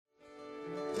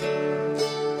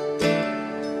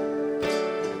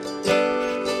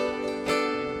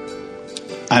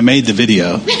I made the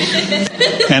video.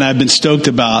 And I've been stoked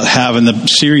about having the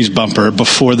series bumper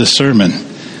before the sermon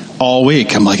all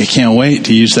week. I'm like, I can't wait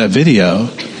to use that video.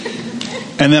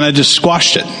 And then I just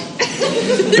squashed it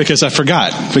because I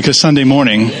forgot, because Sunday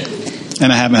morning,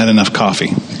 and I haven't had enough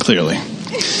coffee, clearly.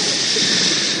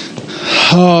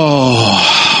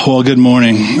 Oh, well, good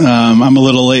morning. I'm a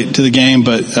little late to the game,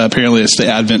 but apparently it's the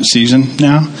Advent season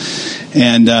now.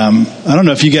 And I don't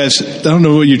know if you guys, I don't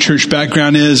know what your church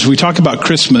background is. We talk about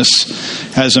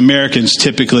Christmas as Americans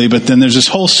typically, but then there's this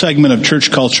whole segment of church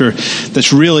culture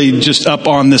that's really just up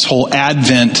on this whole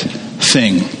Advent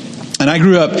thing. And I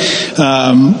grew up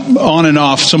on and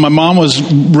off. So my mom was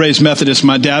raised Methodist.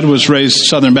 My dad was raised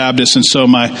Southern Baptist. And so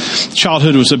my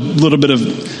childhood was a little bit of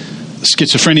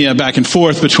schizophrenia back and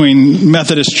forth between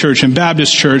Methodist church and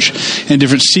Baptist church in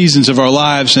different seasons of our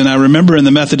lives. And I remember in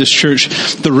the Methodist church,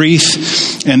 the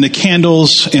wreath and the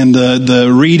candles and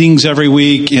the readings every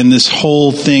week and this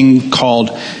whole thing called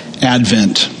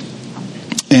Advent.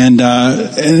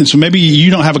 And so maybe you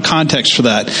don't have a context for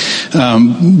that.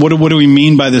 What do we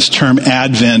mean by this term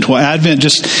Advent? Well, Advent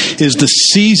just is the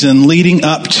season leading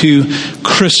up to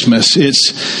Christmas.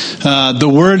 It's the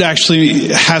word actually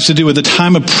has to do with the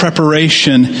time of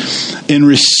preparation in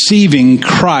receiving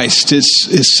Christ.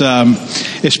 It's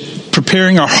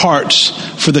preparing our hearts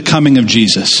for the coming of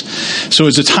Jesus. So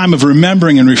it's a time of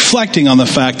remembering and reflecting on the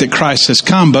fact that Christ has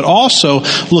come, but also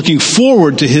looking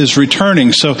forward to his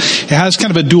returning. So it has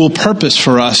kind of a dual purpose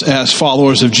for us as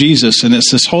followers of Jesus. And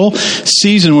it's this whole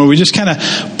season where we just kind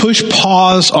of push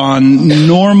pause on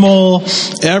normal,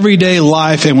 everyday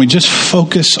life, and we just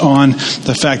focus on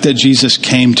the fact that Jesus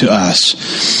came to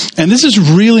us. And this is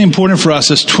really important for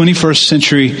us as 21st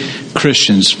century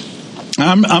Christians.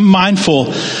 I'm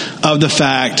mindful of the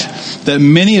fact that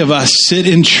many of us sit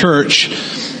in church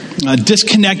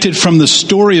disconnected from the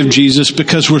story of Jesus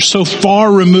because we're so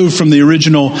far removed from the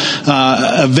original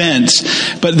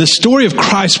events. But the story of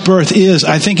Christ's birth is,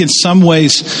 I think, in some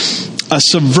ways, a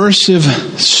subversive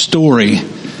story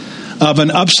of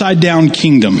an upside-down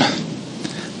kingdom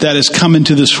that has come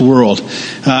into this world.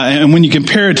 And when you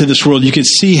compare it to this world, you can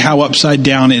see how upside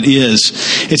down it is.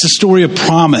 It's a story of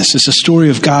promise. It's a story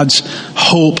of God's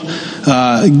hope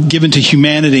given to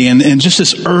humanity and just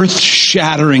this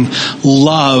earth-shattering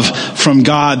love from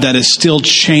God that is still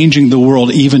changing the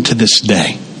world even to this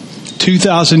day.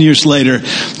 2,000 years later,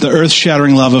 the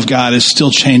earth-shattering love of God is still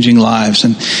changing lives.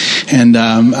 And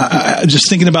I just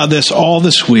thinking about this all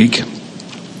this week,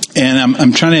 and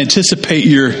I'm trying to anticipate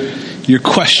your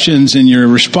questions and your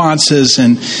responses,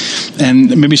 and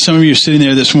maybe some of you are sitting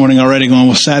there this morning already going,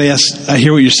 well, Sadie, I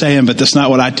hear what you're saying, but that's not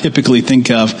what I typically think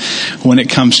of when it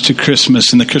comes to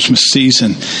Christmas and the Christmas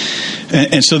season.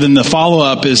 And so then the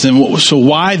follow-up is, so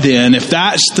why then, if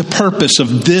that's the purpose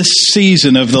of this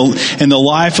season in the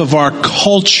life of our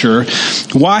culture,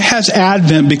 why has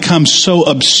Advent become so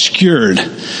obscured?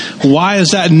 Why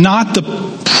is that not the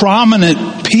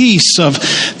prominent piece of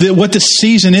what the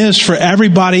season is for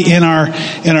everybody in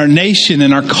our nation,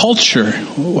 in our culture?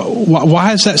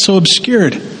 Why is that so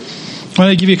obscured? I'm going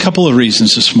to give you a couple of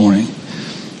reasons this morning.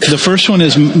 The first one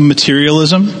is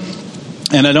materialism.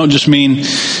 And I don't just mean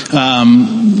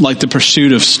like the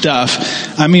pursuit of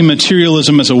stuff. I mean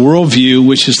materialism as a worldview,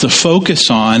 which is the focus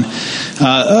on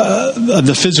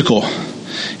the physical.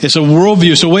 It's a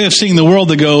worldview. It's a way of seeing the world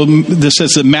that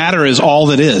says that matter is all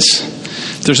that is.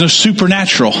 There's no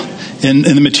supernatural in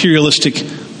the materialistic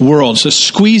world. So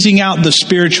squeezing out the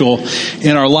spiritual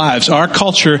in our lives. Our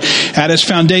culture at its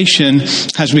foundation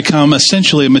has become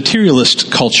essentially a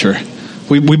materialist culture.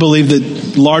 We believe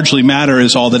that largely matter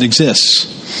is all that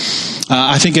exists.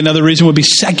 I think another reason would be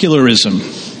secularism.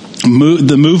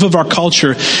 The move of our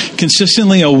culture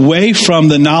consistently away from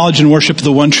the knowledge and worship of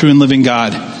the one true and living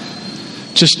God.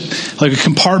 Just like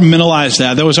compartmentalize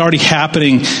that. That was already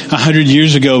happening 100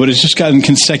 years ago, but it's just gotten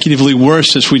consecutively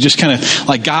worse as we just kind of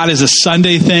like God is a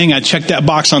Sunday thing. I check that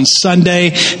box on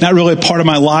Sunday, not really a part of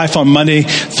my life on Monday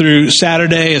through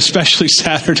Saturday, especially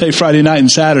Saturday, Friday night and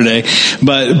Saturday.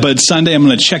 But Sunday, I'm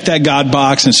going to check that God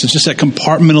box. And so it's just that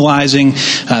compartmentalizing,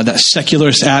 that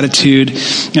secularist attitude.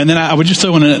 And then I would just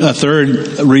throw in a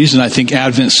third reason I think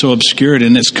Advent's so obscured,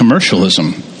 and it's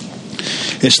commercialism.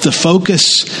 It's the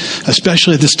focus,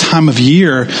 especially at this time of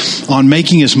year, on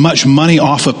making as much money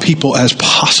off of people as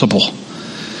possible.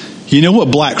 You know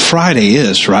what Black Friday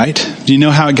is, right? Do you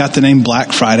know how it got the name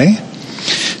Black Friday?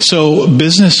 So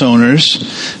business owners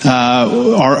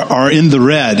are in the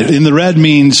red. In the red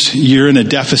means you're in a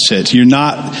deficit. You're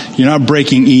not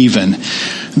breaking even.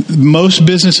 Most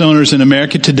business owners in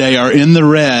America today are in the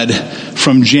red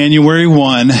from January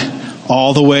 1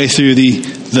 all the way through the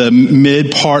the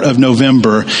mid part of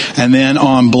November. And then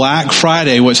on Black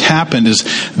Friday, what's happened is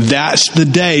that's the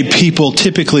day people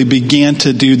typically began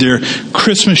to do their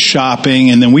Christmas shopping.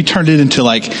 And then we turned it into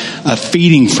like a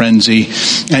feeding frenzy.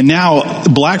 And now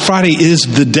Black Friday is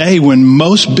the day when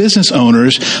most business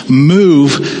owners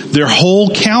move their whole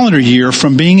calendar year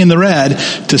from being in the red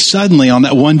to suddenly on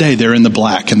that one day they're in the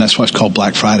black. And that's why it's called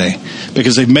Black Friday,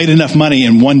 because they've made enough money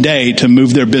in one day to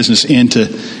move their business into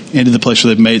the place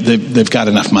where they've got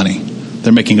enough money.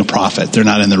 They're making a profit. They're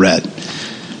not in the red.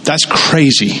 That's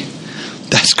crazy.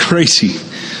 That's crazy.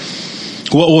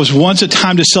 What was once a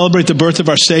time to celebrate the birth of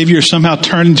our Savior somehow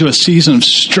turned into a season of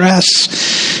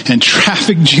stress and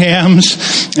traffic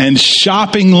jams and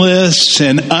shopping lists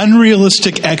and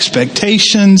unrealistic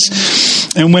expectations.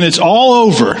 And when it's all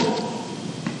over,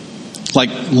 like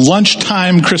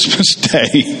lunchtime Christmas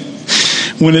Day,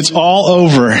 when it's all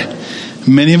over,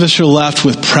 many of us are left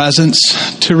with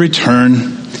presents to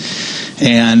return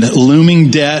and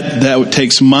looming debt that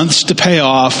takes months to pay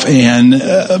off. And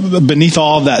beneath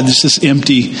all of that, there's this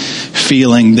empty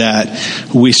feeling that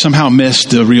we somehow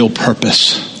missed the real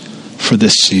purpose for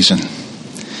this season.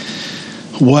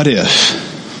 What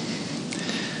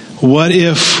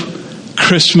if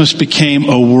Christmas became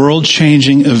a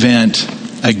world-changing event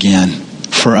again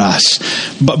for us?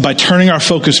 But by turning our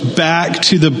focus back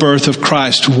to the birth of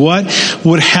Christ, what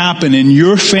would happen in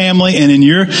your family and in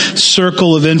your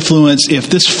circle of influence if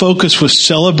this focus was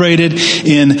celebrated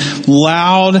in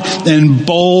loud and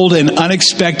bold and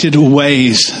unexpected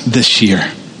ways this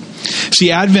year?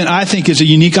 See, Advent, I think, is a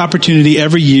unique opportunity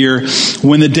every year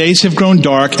when the days have grown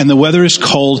dark and the weather is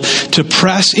cold to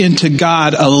press into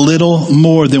God a little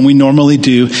more than we normally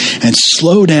do and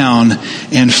slow down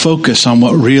and focus on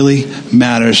what really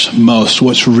matters most,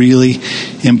 what's really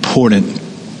important.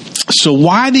 So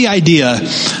why the idea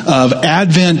of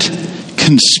Advent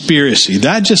conspiracy?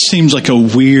 That just seems like a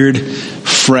weird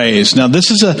phrase. Now, this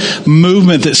is a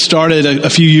movement that started a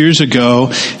few years ago,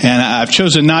 and I've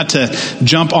chosen not to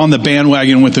jump on the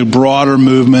bandwagon with the broader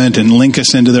movement and link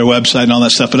us into their website and all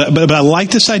that stuff. But I like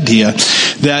this idea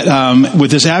that with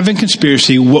this Advent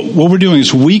conspiracy, what we're doing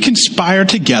is we conspire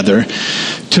together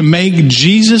to make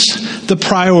Jesus the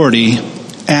priority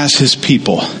as his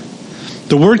people.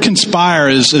 The word conspire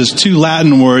is two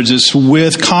Latin words. It's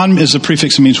with, con is a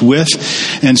prefix that means with,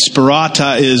 and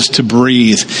spirata is to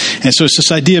breathe. And so it's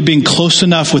this idea of being close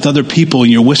enough with other people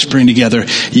and you're whispering together,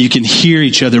 you can hear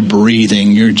each other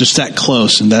breathing. You're just that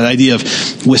close. And that idea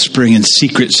of whispering and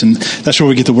secrets, and that's where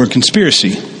we get the word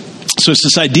conspiracy. So it's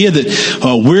this idea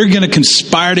that we're going to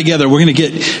conspire together. We're going to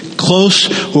get close.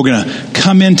 We're going to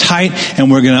come in tight,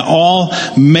 and we're going to all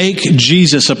make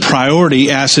Jesus a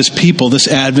priority as his people this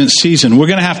Advent season. We're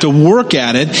going to have to work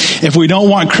at it if we don't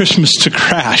want Christmas to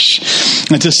crash.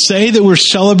 And to say that we're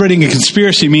celebrating a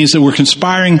conspiracy means that we're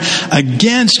conspiring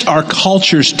against our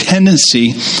culture's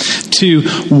tendency to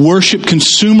worship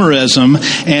consumerism,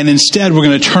 and instead we're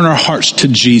going to turn our hearts to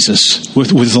Jesus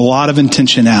with a lot of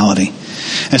intentionality.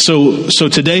 And so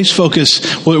today's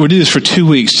focus, we'll do this for 2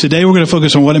 weeks. Today we're going to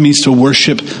focus on what it means to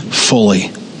worship fully.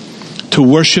 To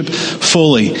worship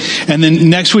fully. And then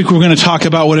next week we're going to talk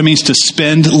about what it means to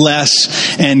spend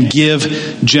less and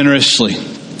give generously.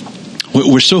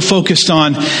 We're so focused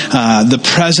on the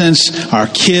presents, our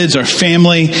kids, our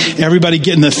family, everybody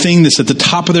getting the thing that's at the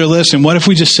top of their list. And what if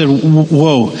we just said,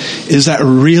 whoa, is that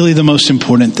really the most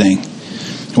important thing?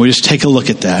 And we just take a look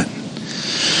at that.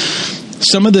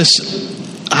 Some of this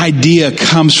idea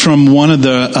comes from one of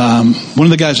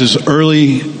the guys who's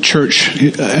early church.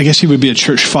 I guess he would be a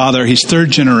church father. He's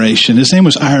third generation. His name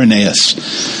was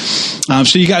Irenaeus.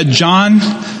 So you got John,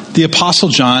 the Apostle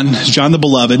John the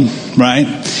Beloved, right?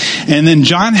 And then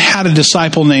John had a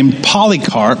disciple named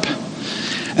Polycarp,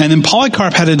 and then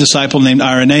Polycarp had a disciple named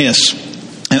Irenaeus.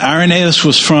 And Irenaeus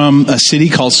was from a city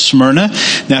called Smyrna.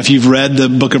 Now, if you've read the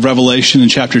book of Revelation in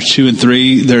chapters 2 and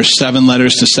 3, there are 7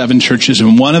 letters to 7 churches,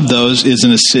 and one of those is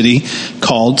in a city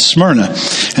called Smyrna.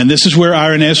 And this is where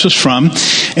Irenaeus was from.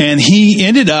 And he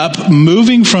ended up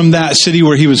moving from that city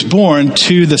where he was born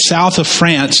to the south of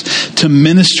France to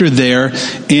minister there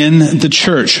in the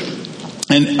church.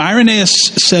 And Irenaeus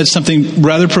said something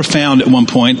rather profound at one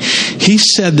point. He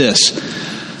said this: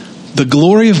 "The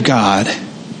glory of God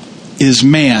is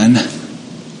man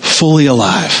fully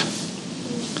alive."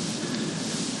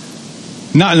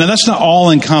 Now that's not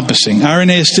all encompassing.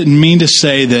 Irenaeus didn't mean to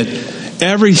say that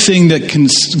everything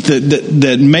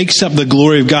that makes up the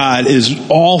glory of God is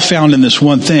all found in this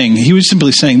one thing. He was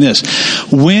simply saying this: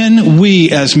 when we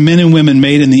as men and women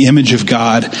made in the image of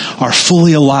God are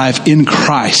fully alive in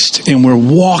Christ and we're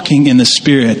walking in the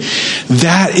Spirit,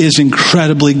 that is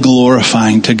incredibly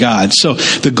glorifying to God. So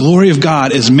the glory of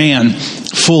God is man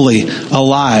fully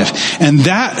alive. And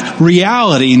that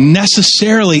reality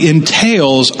necessarily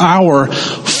entails our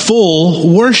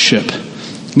full worship.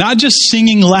 Not just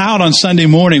singing loud on Sunday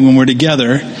morning when we're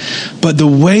together, but the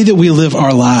way that we live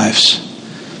our lives.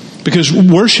 Because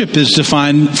worship is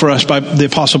defined for us by the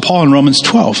Apostle Paul in Romans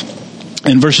 12,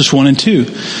 in verses 1 and 2.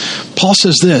 Paul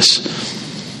says this,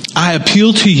 I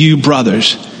appeal to you,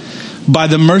 brothers, by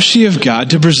the mercy of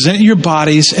God, to present your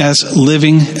bodies as a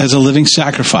living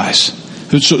sacrifice.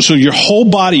 So your whole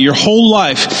body, your whole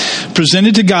life,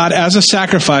 presented to God as a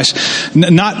sacrifice,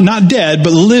 not dead,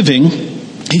 but living.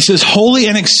 He says, holy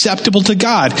and acceptable to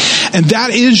God. And that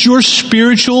is your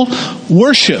spiritual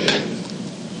worship.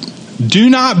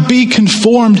 Do not be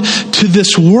conformed to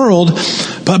this world,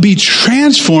 but be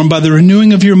transformed by the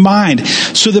renewing of your mind,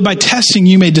 so that by testing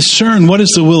you may discern what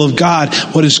is the will of God,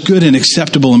 what is good and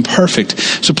acceptable and perfect.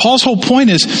 So Paul's whole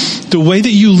point is the way that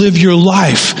you live your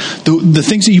life, the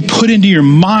things that you put into your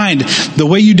mind, the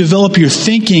way you develop your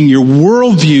thinking, your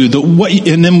worldview,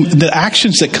 and then the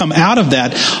actions that come out of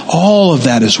that, all of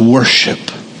that is worship.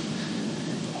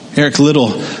 Eric Liddell,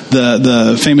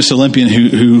 the famous Olympian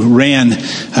who ran,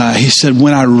 he said,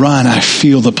 when I run, I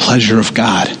feel the pleasure of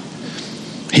God.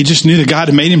 He just knew that God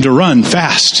had made him to run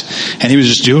fast. And he was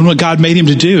just doing what God made him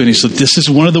to do. And he said, this is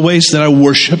one of the ways that I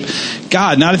worship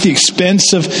God. Not at the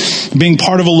expense of being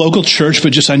part of a local church,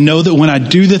 but just I know that when I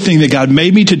do the thing that God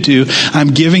made me to do, I'm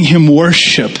giving him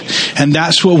worship. And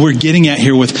that's what we're getting at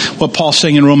here with what Paul's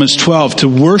saying in Romans 12. To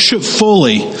worship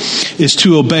fully is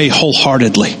to obey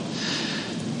wholeheartedly.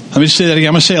 Let me say that again.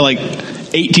 I'm going to say it like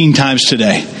 18 times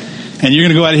today. And you're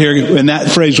going to go out of here and that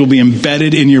phrase will be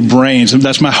embedded in your brains. And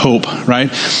that's my hope,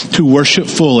 right? To worship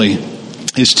fully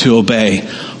is to obey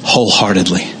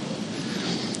wholeheartedly.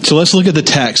 So let's look at the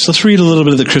text. Let's read a little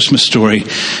bit of the Christmas story.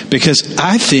 Because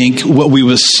I think what we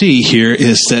will see here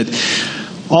is that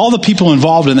all the people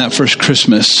involved in that first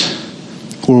Christmas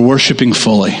were worshiping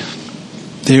fully.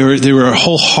 They were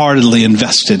wholeheartedly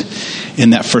invested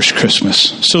in that first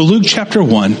Christmas. So Luke chapter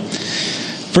 1,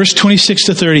 verse 26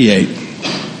 to 38.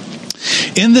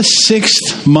 In the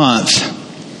 6th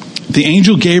month, the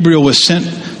angel Gabriel was sent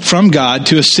from God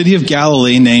to a city of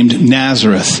Galilee named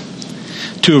Nazareth,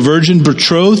 to a virgin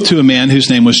betrothed to a man whose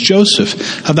name was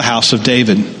Joseph, of the house of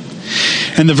David.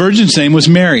 And the virgin's name was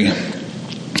Mary.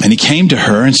 And he came to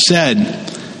her and said,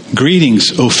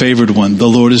 Greetings, O favored one, the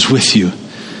Lord is with you.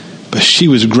 But she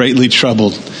was greatly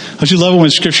troubled. Don't you love it when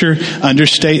Scripture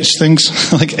understates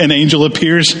things? Like an angel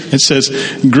appears, it says,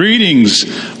 Greetings,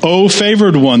 O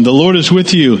favored one, the Lord is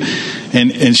with you.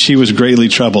 And she was greatly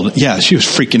troubled. Yeah, she was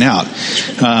freaking out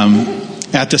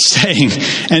at the saying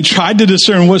and tried to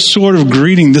discern what sort of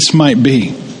greeting this might be.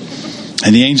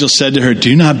 And the angel said to her,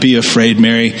 Do not be afraid,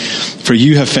 Mary, for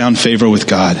you have found favor with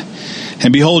God.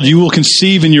 And behold, you will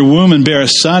conceive in your womb and bear a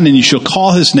son, and you shall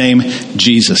call his name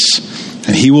Jesus.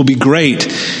 And he will be great,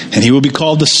 and he will be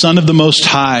called the Son of the Most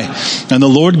High. And the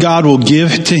Lord God will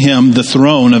give to him the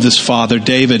throne of his father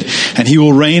David. And he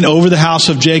will reign over the house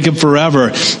of Jacob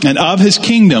forever. And of his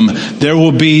kingdom there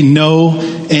will be no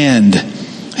end.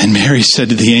 And Mary said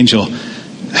to the angel,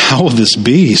 How will this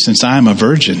be, since I am a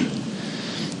virgin?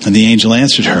 And the angel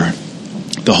answered her,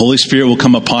 The Holy Spirit will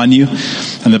come upon you,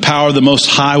 and the power of the Most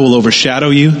High will overshadow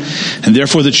you. And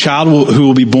therefore the child who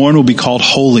will be born will be called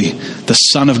Holy, the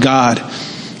Son of God.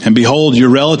 And behold, your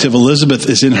relative Elizabeth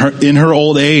is in her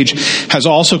old age, has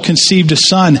also conceived a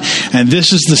son. And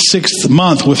this is the 6th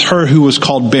month with her who was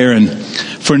called barren.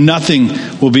 For nothing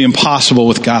will be impossible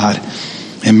with God.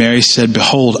 And Mary said,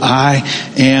 Behold, I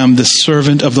am the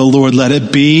servant of the Lord. Let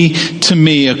it be to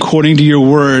me according to your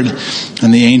word.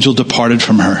 And the angel departed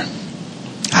from her.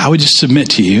 I would just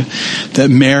submit to you that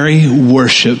Mary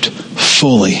worshiped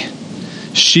fully.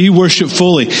 She worshiped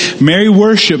fully. Mary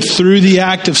worshiped through the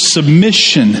act of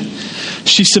submission.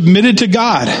 She submitted to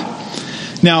God.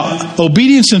 Now,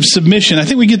 obedience and submission, I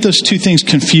think we get those two things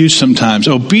confused sometimes.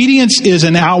 Obedience is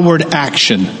an outward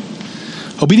action.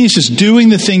 Obedience is doing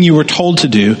the thing you were told to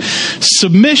do.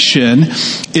 Submission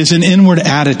is an inward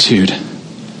attitude.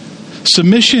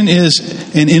 Submission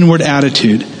is an inward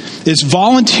attitude. It's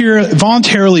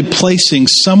voluntarily placing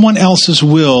someone else's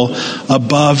will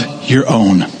above your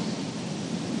own.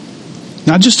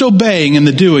 Not just obeying in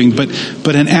the doing, but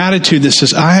an attitude that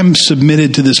says, I am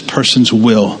submitted to this person's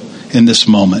will in this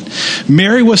moment.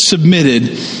 Mary was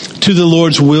submitted to the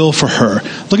Lord's will for her.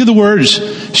 Look at the words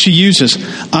she uses.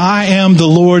 I am the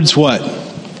Lord's what?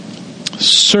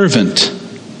 Servant.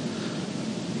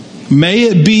 May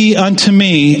it be unto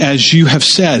me as you have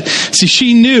said. See,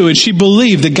 she knew and she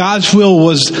believed that God's will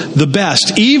was the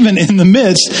best, even in the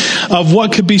midst of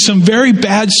what could be some very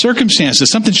bad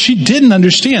circumstances, something she didn't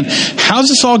understand. How's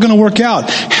this all going to work out?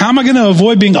 How am I going to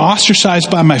avoid being ostracized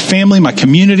by my family, my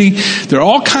community? There are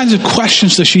all kinds of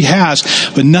questions that she has,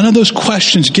 but none of those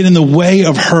questions get in the way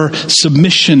of her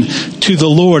submission to the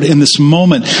Lord in this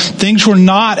moment. Things were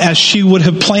not as she would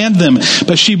have planned them,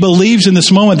 but she believes in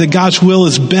this moment that God's will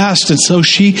is best, and so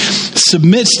she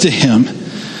submits to him.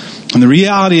 And the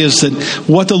reality is that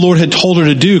what the Lord had told her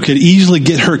to do could easily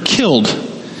get her killed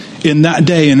in that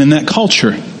day and in that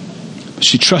culture.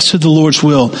 She trusted the Lord's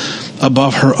will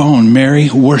above her own. Mary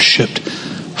worshiped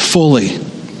fully.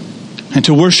 And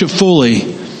to worship fully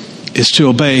is to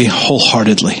obey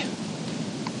wholeheartedly.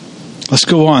 Let's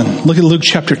go on. Look at Luke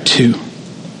chapter 2.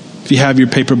 If you have your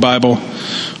paper Bible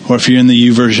or if you're in the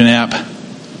YouVersion app.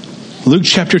 Luke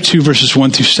chapter 2 verses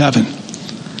 1 through 7.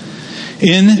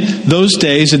 In those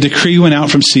days a decree went out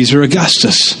from Caesar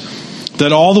Augustus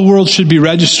that all the world should be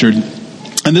registered.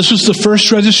 And this was the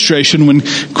first registration when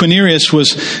Quirinius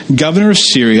was governor of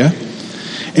Syria.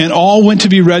 And all went to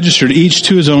be registered, each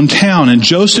to his own town. And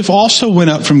Joseph also went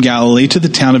up from Galilee to the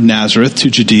town of Nazareth, to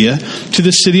Judea, to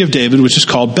the city of David, which is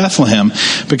called Bethlehem,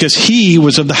 because he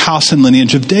was of the house and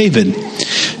lineage of David,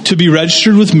 to be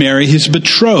registered with Mary, his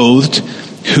betrothed,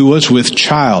 who was with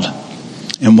child.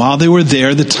 And while they were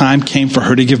there, the time came for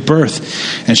her to give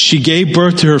birth. And she gave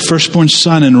birth to her firstborn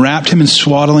son and wrapped him in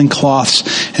swaddling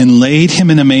cloths and laid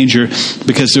him in a manger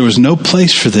because there was no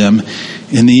place for them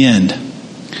in the inn.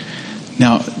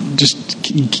 Now, just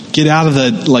get out of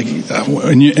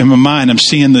the, in my mind, I'm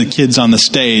seeing the kids on the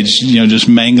stage, just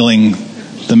mangling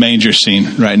the manger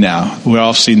scene right now. We've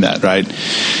all seen that, right?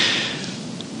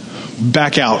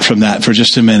 Back out from that for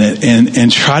just a minute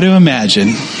and try to imagine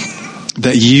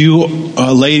that you,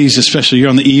 ladies especially, you're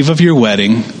on the eve of your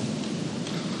wedding.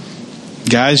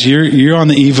 Guys, you're on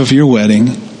the eve of your wedding.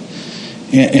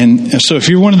 And so if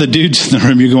you're one of the dudes in the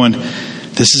room, you're going,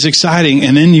 this is exciting.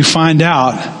 And then you find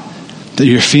out that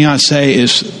your fiancée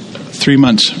is 3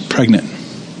 months pregnant.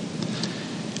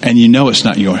 And you know it's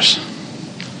not yours.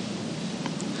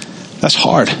 That's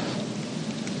hard.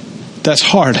 That's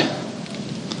hard.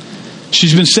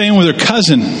 She's been staying with her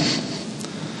cousin.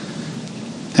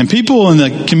 And people in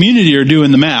the community are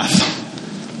doing the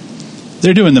math.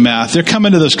 They're doing the math. They're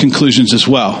coming to those conclusions as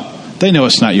well. They know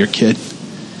it's not your kid.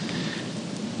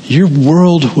 Your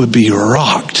world would be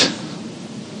rocked.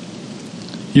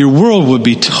 Your world would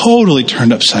be totally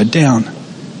turned upside down.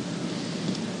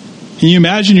 Can you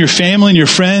imagine your family and your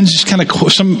friends just kind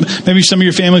of, maybe some of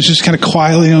your families just kind of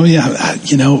quietly,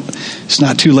 it's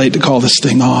not too late to call this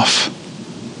thing off.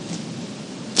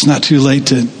 It's not too late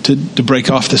to break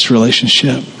off this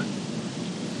relationship.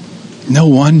 No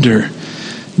wonder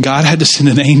God had to send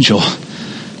an angel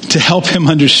to help him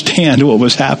understand what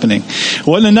was happening. It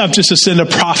wasn't enough just to send a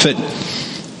prophet.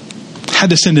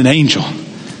 Had to send an angel.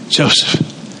 Joseph,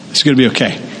 it's going to be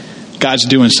okay. God's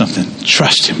doing something.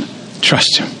 Trust him.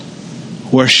 Trust him.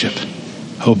 Worship.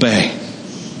 Obey.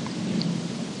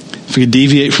 If we could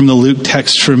deviate from the Luke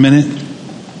text for a minute,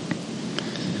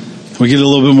 we get a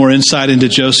little bit more insight into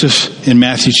Joseph in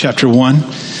Matthew chapter 1,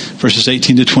 verses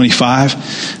 18 to 25.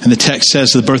 And the text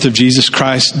says the birth of Jesus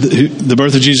Christ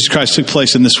took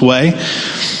place in this way.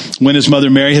 When his mother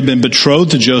Mary had been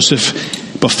betrothed to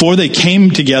Joseph, before they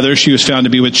came together, she was found to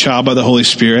be with child by the Holy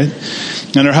Spirit.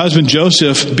 And her husband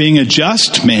Joseph, being a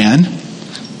just man,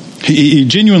 he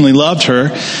genuinely loved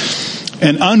her,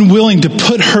 and unwilling to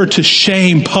put her to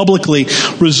shame publicly,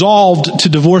 resolved to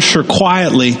divorce her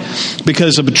quietly,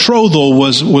 because a betrothal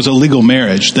was a legal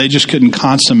marriage. They just couldn't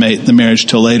consummate the marriage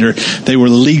till later. They were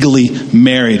legally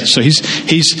married. So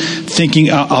he's thinking,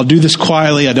 I'll do this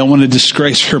quietly. I don't want to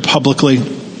disgrace her publicly.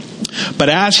 But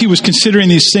as he was considering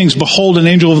these things, behold, an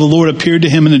angel of the Lord appeared to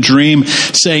him in a dream,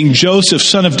 saying, Joseph,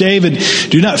 son of David,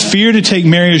 do not fear to take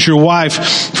Mary as your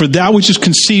wife, for that which is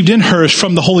conceived in her is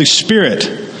from the Holy Spirit.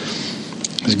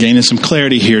 He's gaining some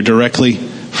clarity here directly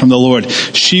from the Lord.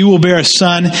 She will bear a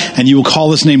son, and you will call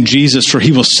his name Jesus, for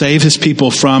he will save his people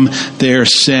from their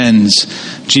sins.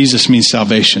 Jesus means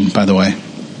salvation, by the way.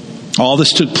 All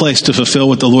this took place to fulfill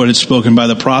what the Lord had spoken by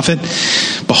the prophet.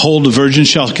 Behold, a virgin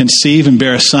shall conceive and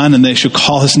bear a son, and they shall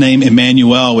call his name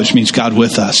Emmanuel, which means God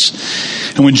with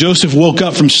us. And when Joseph woke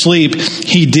up from sleep,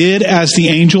 he did as the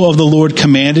angel of the Lord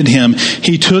commanded him.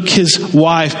 He took his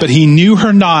wife, but he knew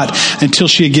her not until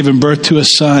she had given birth to a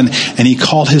son, and he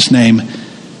called his name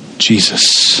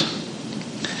Jesus.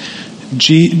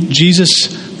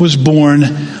 Jesus was born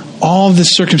all of the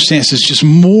circumstances, just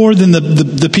more than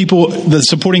the people, the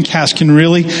supporting cast can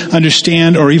really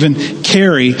understand or even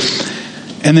carry.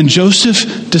 And then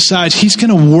Joseph decides he's going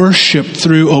to worship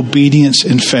through obedience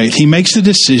and faith. He makes the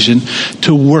decision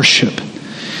to worship.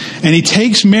 And he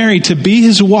takes Mary to be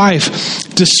his wife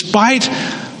despite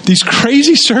these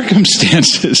crazy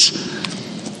circumstances.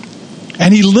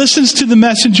 And he listens to the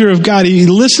messenger of God. He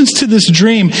listens to this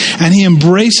dream and he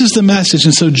embraces the message.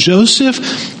 And so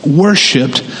Joseph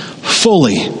worshiped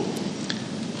fully.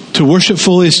 To worship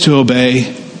fully is to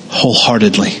obey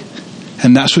wholeheartedly.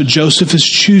 And that's what Joseph is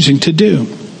choosing to do.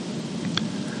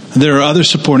 There are other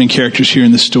supporting characters here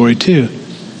in this story too.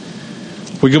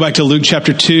 We go back to Luke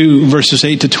chapter 2, verses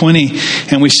 8 to 20,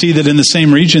 and we see that in the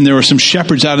same region there were some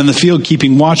shepherds out in the field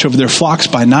keeping watch over their flocks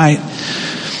by night.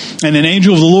 And an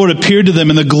angel of the Lord appeared to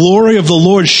them, and the glory of the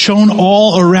Lord shone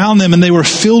all around them, and they were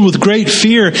filled with great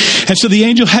fear. And so the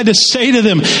angel had to say to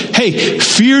them, hey,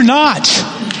 fear not.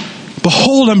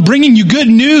 Behold, I'm bringing you good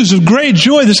news of great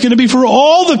joy that's going to be for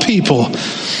all the people.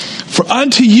 For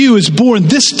unto you is born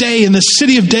this day in the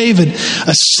city of David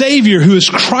a Savior who is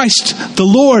Christ the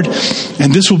Lord.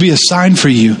 And this will be a sign for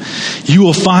you. You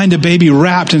will find a baby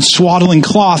wrapped in swaddling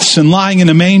cloths and lying in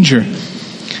a manger.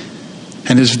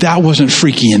 And as if that wasn't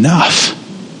freaky enough,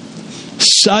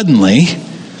 suddenly,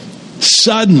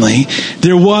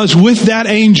 there was with that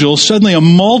angel, suddenly a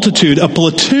multitude, a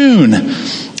platoon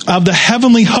of the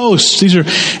heavenly hosts. These are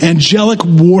angelic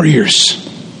warriors.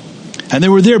 And they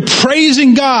were there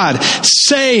praising God,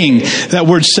 saying, that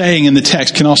word saying in the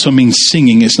text can also mean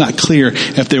singing. It's not clear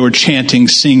if they were chanting,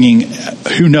 singing.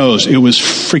 Who knows? It was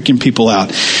freaking people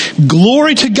out.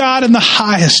 Glory to God in the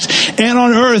highest, and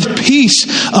on earth peace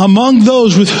among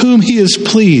those with whom he is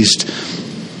pleased.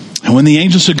 And when the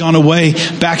angels had gone away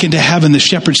back into heaven, the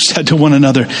shepherds said to one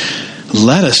another,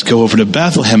 let us go over to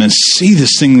Bethlehem and see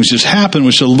this thing which has happened,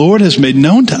 which the Lord has made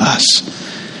known to us.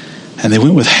 And they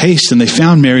went with haste, and they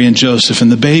found Mary and Joseph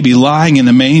and the baby lying in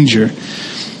a manger.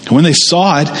 And when they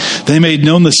saw it, they made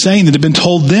known the saying that had been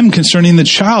told them concerning the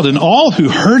child. And all who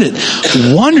heard it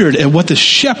wondered at what the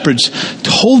shepherds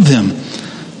told them.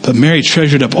 But Mary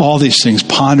treasured up all these things,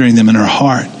 pondering them in her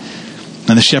heart.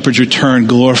 And the shepherds returned,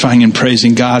 glorifying and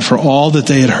praising God for all that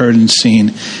they had heard and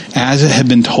seen, as it had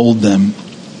been told them.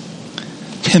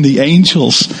 And the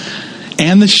angels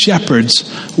and the shepherds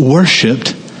worshipped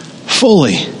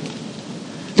fully.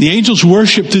 The angels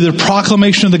worshiped through the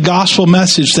proclamation of the gospel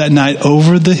message that night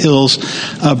over the hills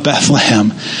of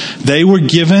Bethlehem. They were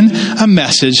given a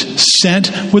message,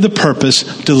 sent with a purpose,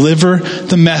 deliver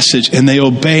the message, and they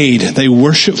obeyed. They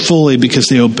worshiped fully because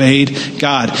they obeyed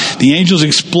God. The angels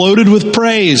exploded with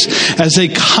praise as they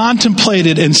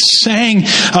contemplated and sang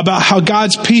about how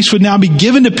God's peace would now be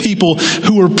given to people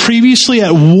who were previously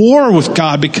at war with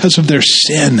God because of their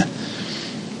sin.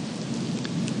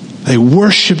 They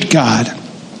worshiped God.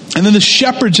 And then the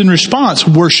shepherds in response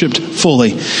worshipped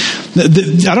fully.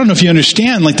 I don't know if you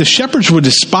understand, like the shepherds were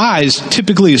despised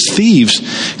typically as thieves,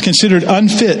 considered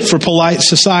unfit for polite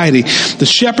society. The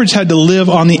shepherds had to live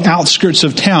on the outskirts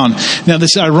of town. Now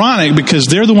this is ironic because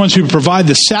they're the ones who provide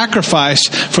the sacrifice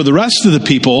for the rest of the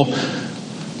people,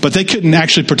 but they couldn't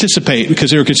actually participate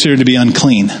because they were considered to be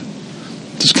unclean.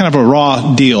 It's kind of a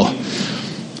raw deal.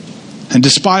 And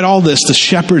despite all this, the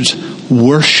shepherds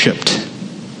worshipped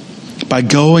by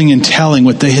going and telling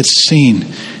what they had seen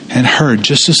and heard,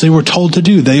 just as they were told to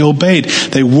do. They obeyed.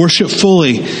 They worshiped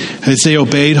fully as they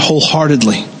obeyed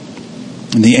wholeheartedly.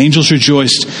 And the angels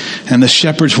rejoiced, and the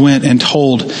shepherds went and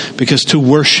told, because to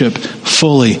worship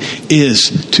fully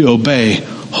is to obey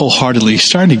wholeheartedly. You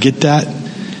starting to get that?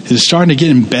 It's starting to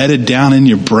get embedded down in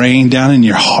your brain, down in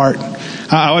your heart.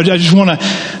 I just want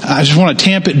to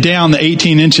tamp it down the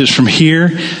 18 inches from here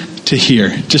to here,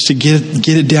 just to get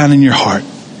it down in your heart.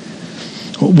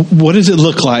 What does it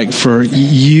look like for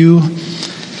you,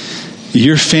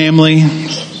 your family,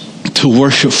 to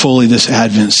worship fully this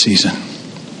Advent season?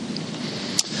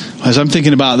 As I'm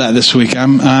thinking about that this week,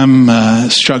 I'm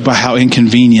struck by how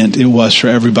inconvenient it was for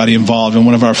everybody involved. And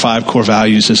one of our 5 core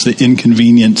values is the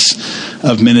inconvenience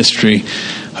of ministry.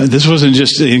 This wasn't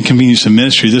just the inconvenience of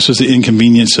ministry. This was the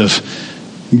inconvenience of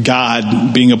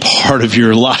God being a part of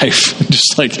your life.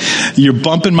 Just like, you're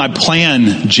bumping my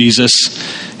plan, Jesus.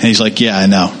 And he's like, yeah, I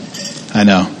know.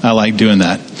 I like doing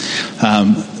that.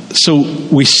 So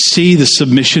we see the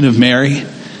submission of Mary.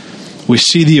 We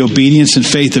see the obedience and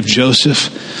faith of Joseph.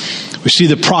 We see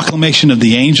the proclamation of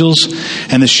the angels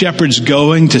and the shepherds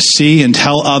going to see and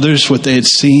tell others what they had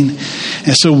seen.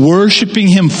 And so worshiping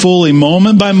him fully,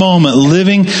 moment by moment,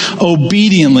 living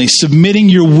obediently, submitting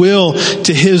your will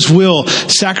to his will,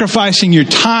 sacrificing your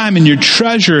time and your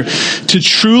treasure to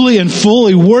truly and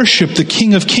fully worship the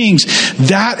King of Kings.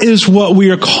 That is what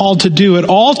we are called to do at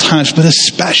all times, but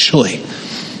especially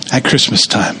at Christmas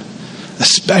time,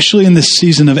 especially in this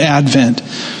season of Advent.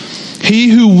 He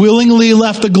who willingly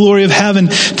left the glory of heaven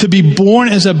to be born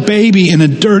as a baby in a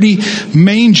dirty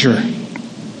manger.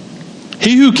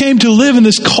 He who came to live in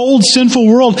this cold, sinful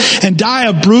world and die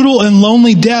a brutal and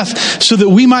lonely death so that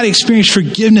we might experience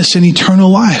forgiveness and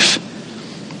eternal life.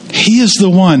 He is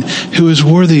the one who is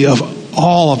worthy of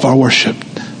all of our worship.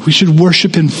 We should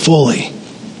worship him fully.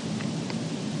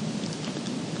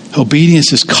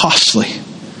 Obedience is costly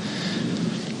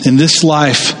in this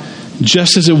life,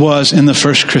 just as it was in the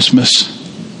first Christmas.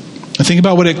 And think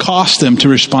about what it cost them to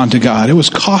respond to God. It was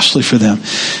costly for them.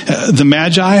 The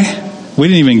Magi, we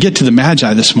didn't even get to the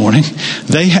Magi this morning.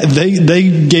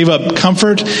 They gave up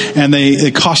comfort, and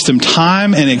it cost them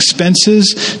time and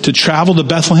expenses to travel to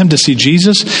Bethlehem to see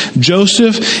Jesus.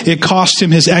 Joseph, it cost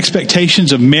him his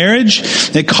expectations of marriage.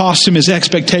 It cost him his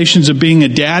expectations of being a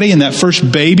daddy and that first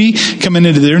baby coming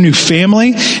into their new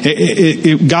family.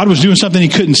 God was doing something he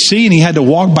couldn't see, and he had to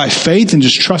walk by faith and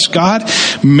just trust God.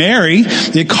 Mary,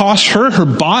 it cost her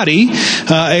body.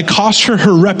 It cost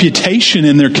her reputation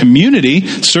in their community,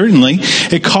 certainly.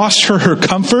 It cost her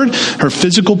comfort, her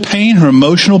physical pain, her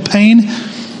emotional pain.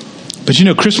 But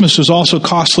Christmas was also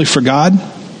costly for God.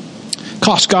 It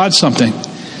cost God something.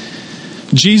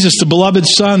 Jesus, the beloved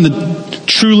Son, the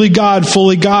truly God,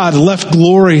 fully God, left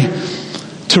glory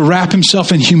to wrap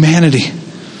himself in humanity.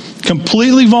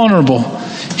 Completely vulnerable.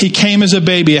 He came as a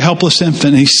baby, a helpless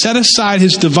infant. He set aside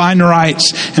his divine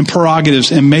rights and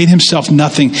prerogatives and made himself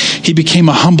nothing. He became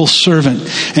a humble servant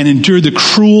and endured the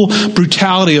cruel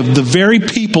brutality of the very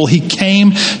people he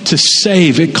came to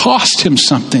save. It cost him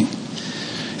something.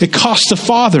 It cost the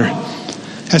Father,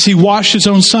 as he watched his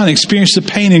own Son experience the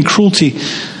pain and cruelty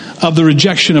of the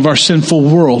rejection of our sinful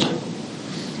world.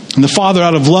 And the Father,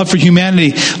 out of love for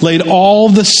humanity, laid all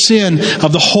the sin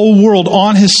of the whole world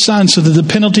on his Son so that the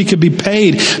penalty could be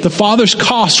paid. The Father's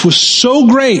cost was so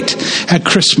great at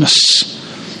Christmas.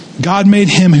 God made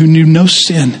him who knew no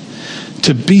sin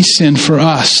to be sin for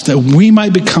us, that we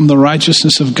might become the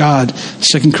righteousness of God.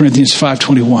 2 Corinthians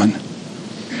 5:21.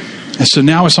 And so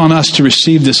now it's on us to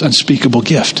receive this unspeakable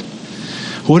gift.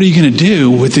 What are you going to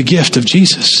do with the gift of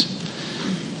Jesus?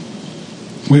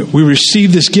 We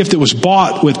receive this gift that was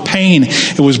bought with pain.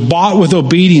 It was bought with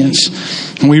obedience.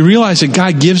 And we realize that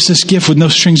God gives this gift with no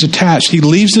strings attached. He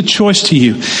leaves the choice to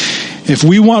you. If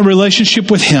we want a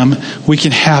relationship with him, we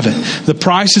can have it. The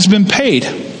price has been paid.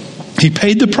 He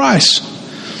paid the price.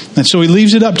 And so he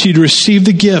leaves it up to you to receive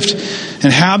the gift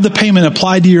and have the payment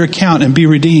applied to your account and be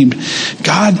redeemed.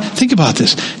 God, think about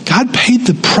this. God paid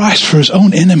the price for his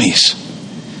own enemies.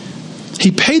 He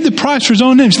paid the price for his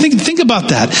own enemies. Think about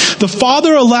that. The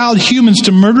Father allowed humans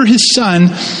to murder his Son,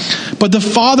 but the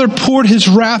Father poured his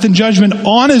wrath and judgment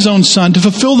on his own Son to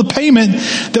fulfill the payment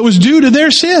that was due to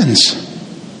their sins.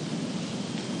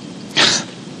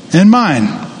 And mine.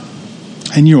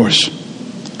 And yours.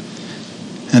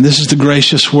 And this is the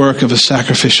gracious work of a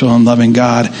sacrificial and loving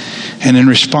God. And in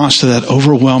response to that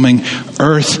overwhelming,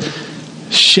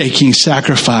 earth-shaking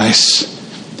sacrifice,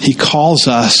 he calls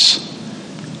us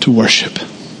to worship.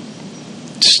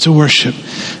 Just to worship.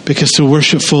 Because to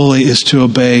worship fully is to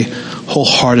obey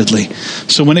wholeheartedly.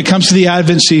 So when it comes to the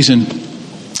Advent season,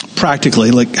 practically,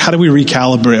 how do we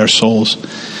recalibrate our souls?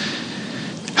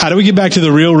 How do we get back to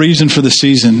the real reason for the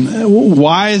season?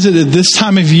 Why is it at this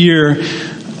time of year,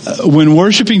 when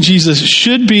worshiping Jesus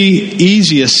should be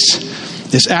easiest,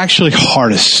 is actually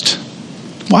hardest?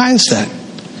 Why is that?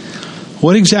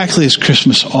 What exactly is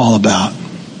Christmas all about?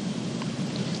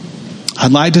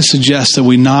 I'd like to suggest that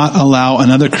we not allow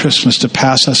another Christmas to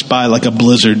pass us by like a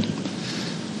blizzard.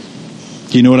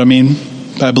 You know what I mean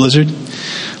by a blizzard?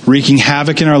 Wreaking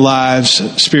havoc in our lives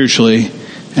spiritually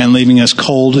and leaving us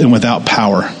cold and without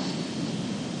power.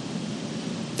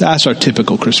 That's our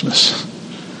typical Christmas.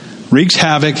 Wreaks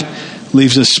havoc,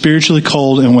 leaves us spiritually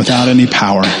cold and without any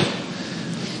power.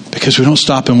 Because we don't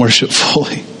stop and worship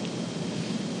fully.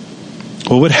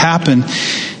 What would happen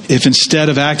if instead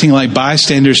of acting like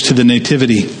bystanders to the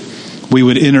nativity, we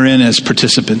would enter in as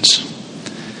participants?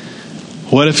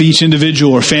 What if each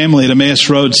individual or family at Emmaus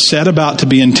Road set about to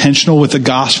be intentional with the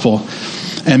gospel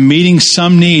and meeting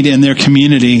some need in their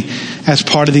community as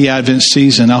part of the Advent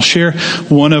season. I'll share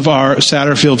one of our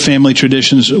Satterfield family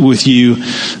traditions with you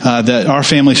that our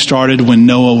family started when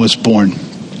Noah was born.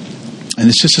 And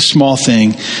it's just a small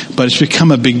thing, but it's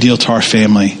become a big deal to our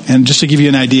family. And just to give you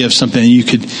an idea of something you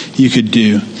could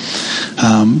do,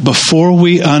 before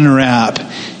we unwrap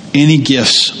any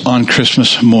gifts on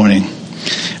Christmas morning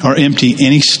or empty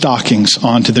any stockings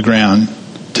onto the ground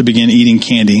to begin eating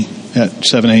candy at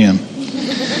 7 a.m.,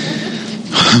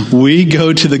 we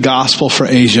go to the Gospel for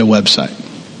Asia website.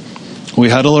 We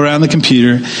huddle around the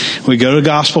computer. We go to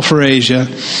Gospel for Asia,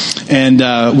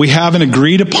 and we have an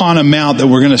agreed upon amount that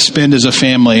we're going to spend as a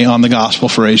family on the Gospel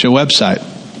for Asia website.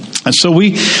 And so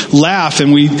we laugh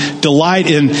and we delight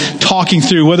in talking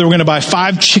through whether we're going to buy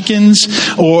 5 chickens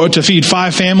or to feed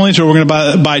 5 families, or we're going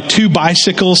to buy 2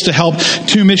 bicycles to help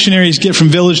 2 missionaries get from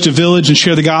village to village and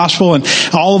share the gospel. And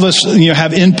all of us,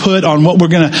 have input on what we're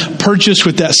going to purchase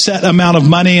with that set amount of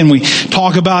money. And we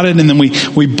talk about it, and then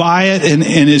we buy it. And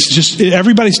it's just,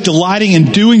 everybody's delighting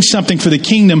in doing something for the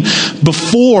kingdom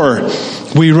before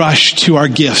we rush to our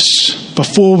gifts,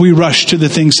 before we rush to the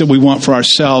things that we want for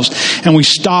ourselves. And we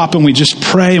stop and we just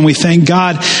pray and we thank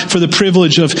God for the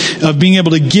privilege of being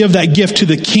able to give that gift to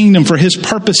the kingdom for His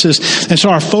purposes. And so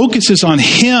our focus is on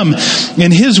Him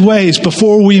and His ways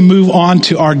before we move on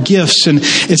to our gifts. And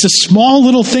it's a small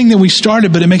little thing that we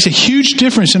started, but it makes a huge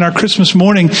difference in our Christmas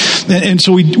morning. And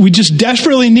so we just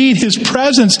desperately need His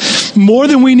presence more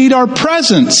than we need our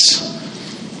presents.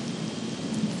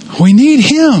 We need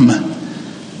Him.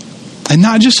 And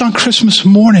not just on Christmas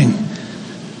morning.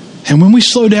 And when we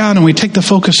slow down and we take the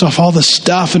focus off all the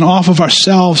stuff and off of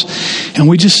ourselves, and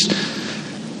we just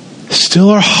still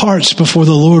our hearts before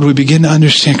the Lord, we begin to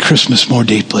understand Christmas more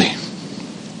deeply.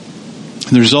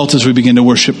 And the result is we begin to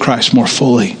worship Christ more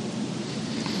fully.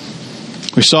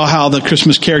 We saw how the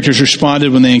Christmas characters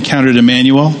responded when they encountered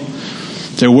Emmanuel.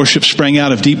 Their worship sprang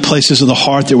out of deep places of the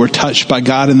heart that were touched by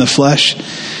God in the flesh.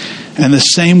 And the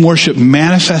same worship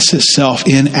manifests itself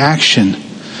in action.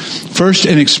 First,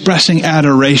 in expressing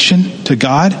adoration to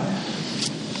God.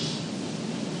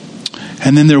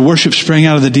 And then their worship sprang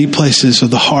out of the deep places of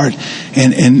the heart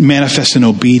and manifests in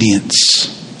obedience.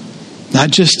 Not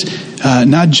just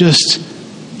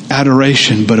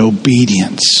adoration, but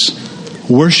obedience.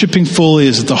 Worshiping fully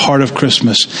is at the heart of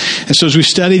Christmas. And so as we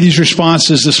study these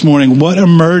responses this morning, what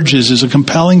emerges is a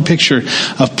compelling picture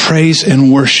of praise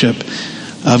and worship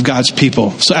of God's people.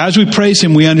 So as we praise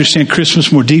Him, we understand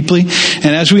Christmas more deeply. And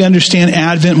as we understand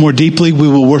Advent more deeply, we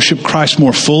will worship Christ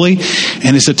more fully.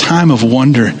 And it's a time of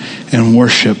wonder and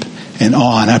worship and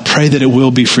awe. And I pray that it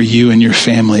will be for you and your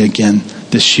family again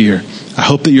this year. I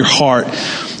hope that your heart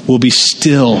will be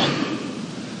still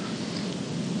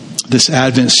this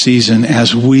Advent season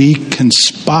as we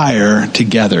conspire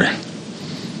together.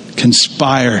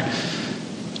 Conspire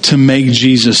to make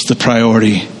Jesus the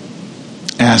priority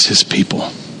as His people.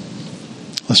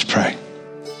 Let's pray.